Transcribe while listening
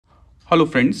Hello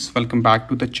friends, welcome back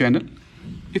to the channel.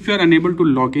 If you are unable to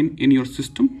log in your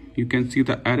system, you can see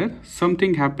the error.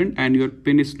 Something happened and your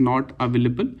PIN is not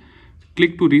available.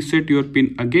 Click to reset your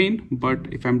PIN again, but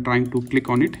if I'm trying to click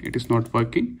on it, it is not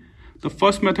working. The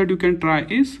first method you can try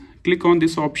is click on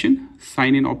this option,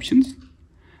 sign in options.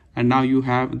 And now you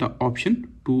have the option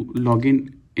to log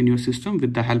in your system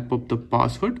with the help of the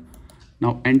password.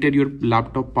 Now enter your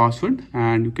laptop password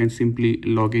and you can simply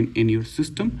log in your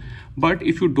system. But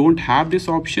if you don't have this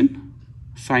option,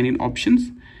 sign in options,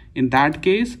 in that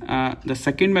case, the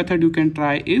second method you can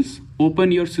try is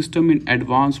open your system in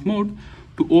advanced mode.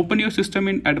 To open your system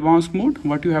in advanced mode,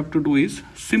 what you have to do is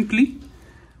simply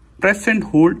press and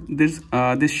hold this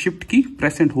shift key,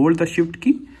 press and hold the shift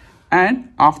key.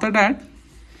 And after that,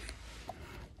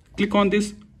 click on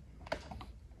this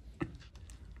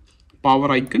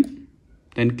power icon.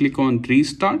 Then click on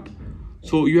restart.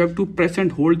 So you have to press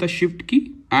and hold the shift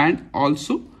key and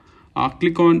also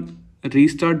click on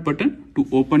restart button to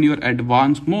open your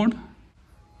advanced mode.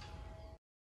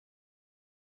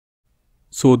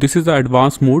 So this is the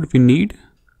advanced mode we need.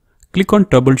 Click on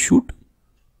troubleshoot,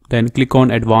 then click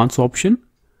on advanced option,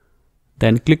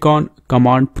 then click on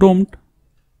command prompt.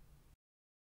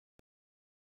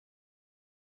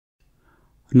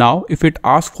 Now if it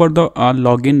asks for the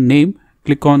login name,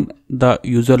 click on the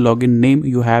user login name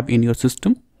you have in your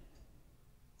system.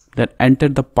 Then enter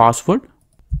the password.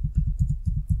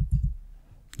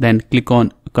 Then click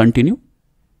on continue.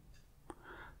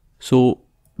 So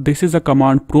this is a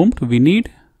command prompt we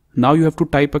need. Now you have to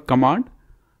type a command.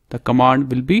 The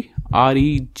command will be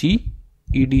regedit.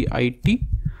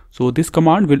 So this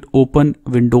command will open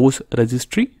Windows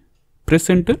registry. Press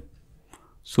enter.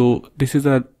 So this is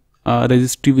a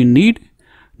registry we need.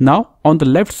 Now on the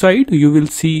left side you will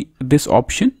see this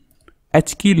option,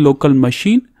 HKey local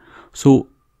machine. So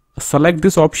select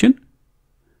this option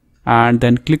and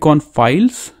then click on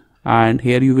files, and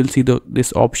here you will see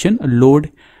this option,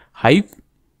 load Hive.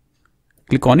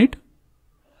 Click on it.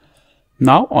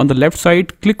 Now on the left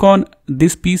side click on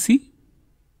this PC,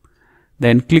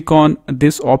 then click on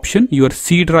this option, your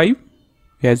C drive.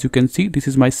 As you can see, this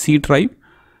is my C drive.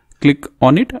 Click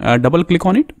on it, double click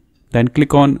on it, then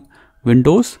click on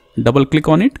Windows, double click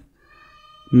on it.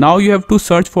 Now you have to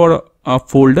search for a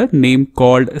folder name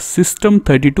called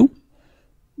System32.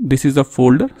 This is a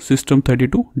folder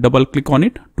System32. Double click on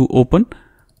it to open.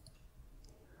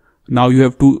 Now you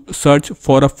have to search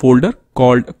for a folder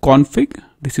called config.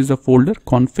 This is a folder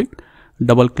config.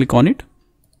 Double click on it.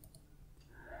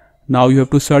 Now you have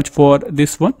to search for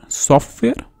this one,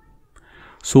 software.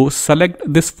 So select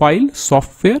this file,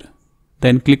 software,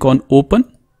 then click on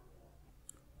open.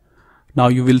 Now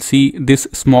you will see this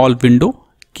small window,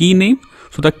 key name.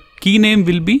 So the key name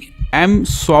will be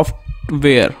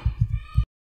msoftware.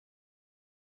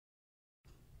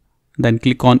 Then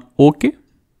click on OK.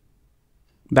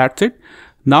 That's it.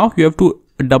 Now you have to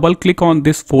double click on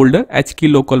this folder, HKey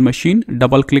local machine.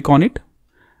 Double click on it.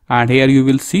 And here you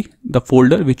will see the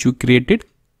folder which you created,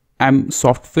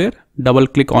 msoftware. Double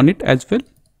click on it as well.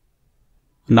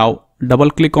 Now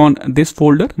double click on this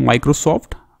folder,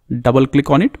 Microsoft. Double click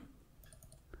on it.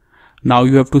 Now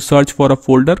you have to search for a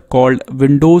folder called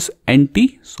Windows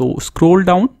NT. So scroll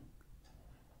down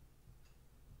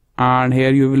and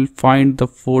here you will find the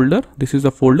folder. This is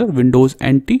the folder Windows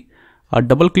NT.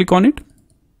 Double click on it.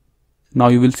 Now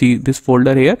you will see this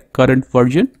folder here, current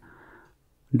version.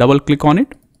 Double click on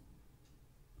it.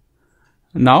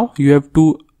 Now you have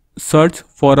to search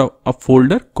for a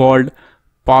folder called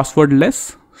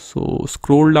passwordless. So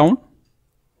scroll down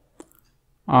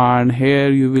and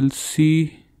here you will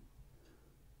see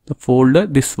the folder,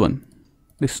 this one,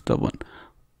 this is the one,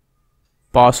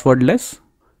 passwordless.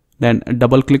 Then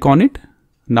double click on it.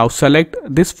 Now select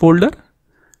this folder,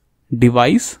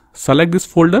 device, select this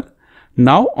folder.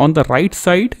 Now on the right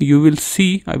side you will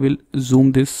see, I will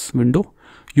zoom this window,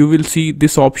 you will see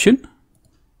this option,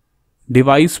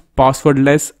 device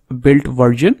passwordless built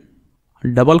version.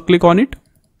 Double click on it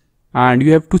and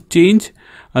you have to change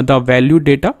the value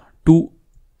data to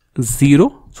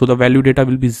 0. So the value data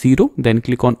will be 0. Then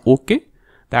click on OK.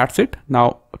 That's it.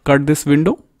 Now cut this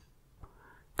window.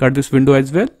 Cut this window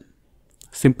as well.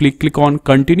 Simply click on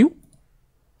continue.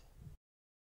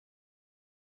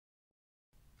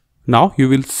 Now you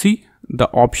will see the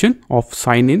option of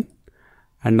sign in,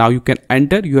 and now you can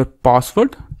enter your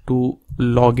password to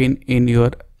log in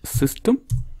your system.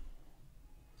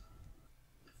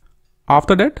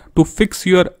 After that, to fix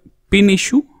your PIN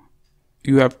issue,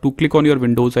 you have to click on your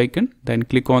Windows icon, then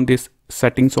click on this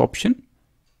settings option.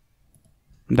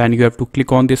 Then you have to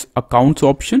click on this accounts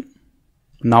option.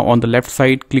 Now on the left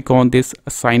side, click on this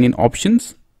sign in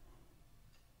options.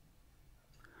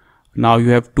 Now you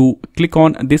have to click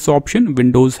on this option,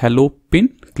 Windows Hello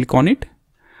pin, click on it.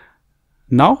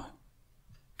 Now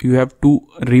you have to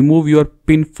remove your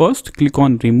pin first, click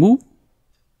on remove,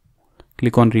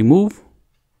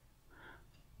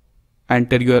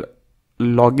 enter your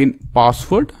login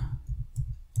password.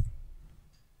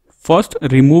 First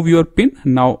remove your pin,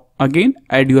 now again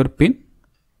add your pin.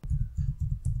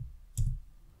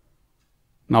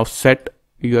 Now set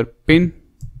your pin.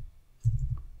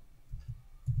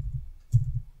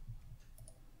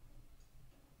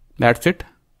 That's it.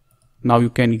 Now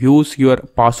you can use your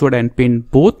password and pin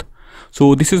both.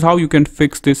 So this is how you can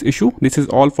fix this issue. This is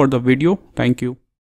all for the video. Thank you.